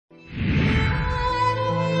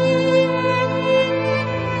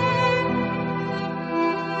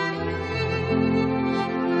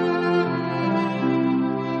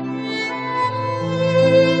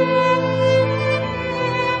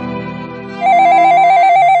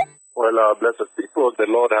Well, blessed people, the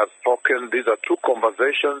Lord has spoken. These are two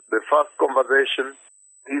conversations. The first conversation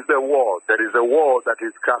is the war. There is a war that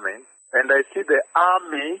is coming, and I see the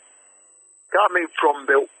army coming from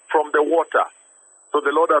the water. So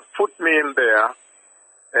the Lord has put me in there,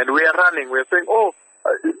 and we are running. We are saying,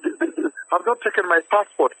 I've not taken my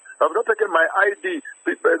passport. I've not taken my ID.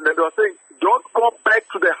 And they are saying, don't go back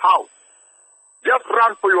to the house. Just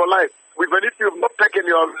run for your life. Even if you've not taken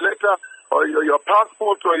your letter or your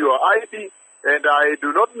passport or your ID, and I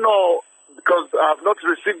do not know, because I have not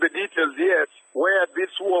received the details yet, where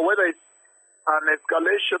this war, whether it's an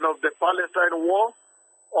escalation of the Palestine war,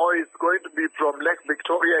 or it's going to be from Lake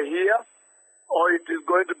Victoria here, or it is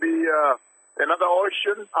going to be another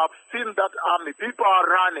ocean. I've seen that army. People are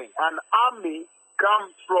running. An army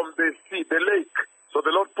comes from the sea, the lake. So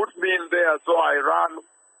the Lord put me in there, so I ran.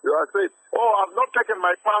 I said, I've not taken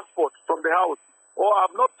my passport from the house.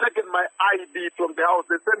 I've not taken my ID from the house.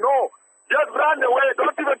 They said, no, just run away.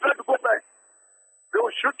 Don't even try to go back. They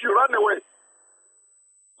will shoot you. Run away.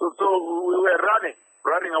 So we were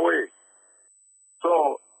running away.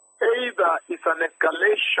 So either it's an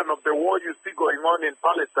escalation of the war you see going on in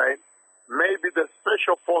Palestine, maybe the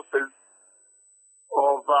special forces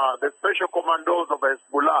of the special commandos of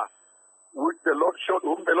Hezbollah, whom the Lord showed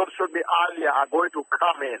me earlier, are going to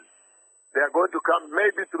come in. They are going to come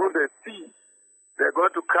maybe through the sea. They're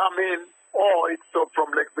going to come in, or it's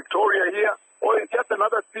from Lake Victoria here, or it's just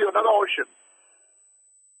another sea, another ocean.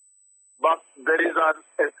 But there is an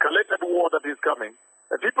escalated war that is coming.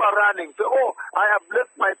 And people are running. Say, I have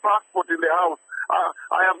left my passport in the house.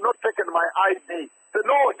 I have not taken my ID. Say,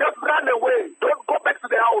 no, just run away. Don't go back to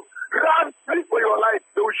the house. Run, flee for your life.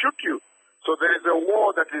 They will shoot you. So there is a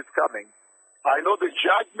war that is coming. I know the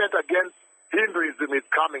judgment against Hinduism is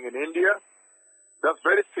coming in India. That's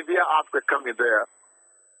very severe aspect coming there.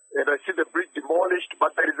 And I see the bridge demolished,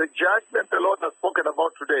 but there is a judgment the Lord has spoken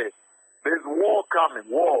about today. There is war coming,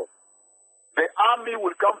 war. The army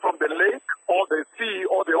will come from the lake or the sea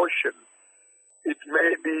or the ocean. It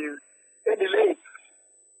may be any lake.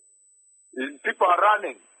 People are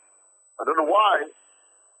running. I don't know why.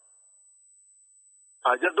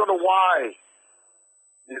 I just don't know why.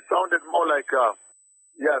 It sounded more like,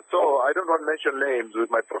 so I don't want to mention names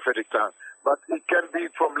with my prophetic tongue, but it can be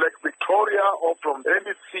from Lake Victoria or from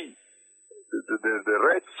any sea, the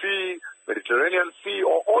Red Sea, Mediterranean Sea,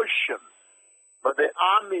 or ocean. But the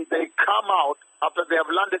army, they come out after they have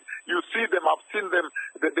landed. You see them, I've seen them,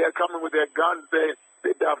 they are coming with their guns, they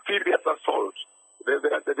amphibious assault.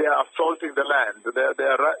 They are assaulting the land.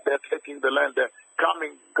 They're taking the land. They're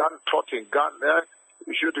coming, gun-toting,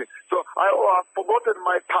 shooting. So I've forgotten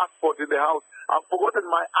my passport in the house. I've forgotten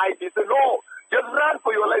my ID. They said, no, just run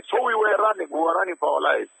for your life. So we were running. We were running for our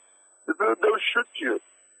lives. They'll shoot you.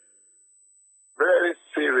 Very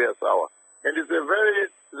serious hour. And it's a very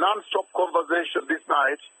non-stop conversation this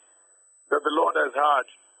night that the Lord has had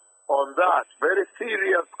on that. Very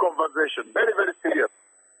serious conversation. Very, very serious.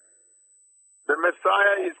 The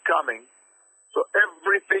Messiah is coming. So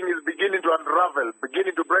everything is beginning to unravel,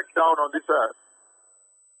 beginning to break down on this earth.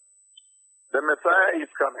 The Messiah is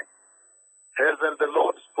coming. Hasn't the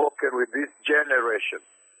Lord spoken with this generation?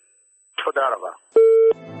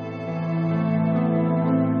 Todaraba.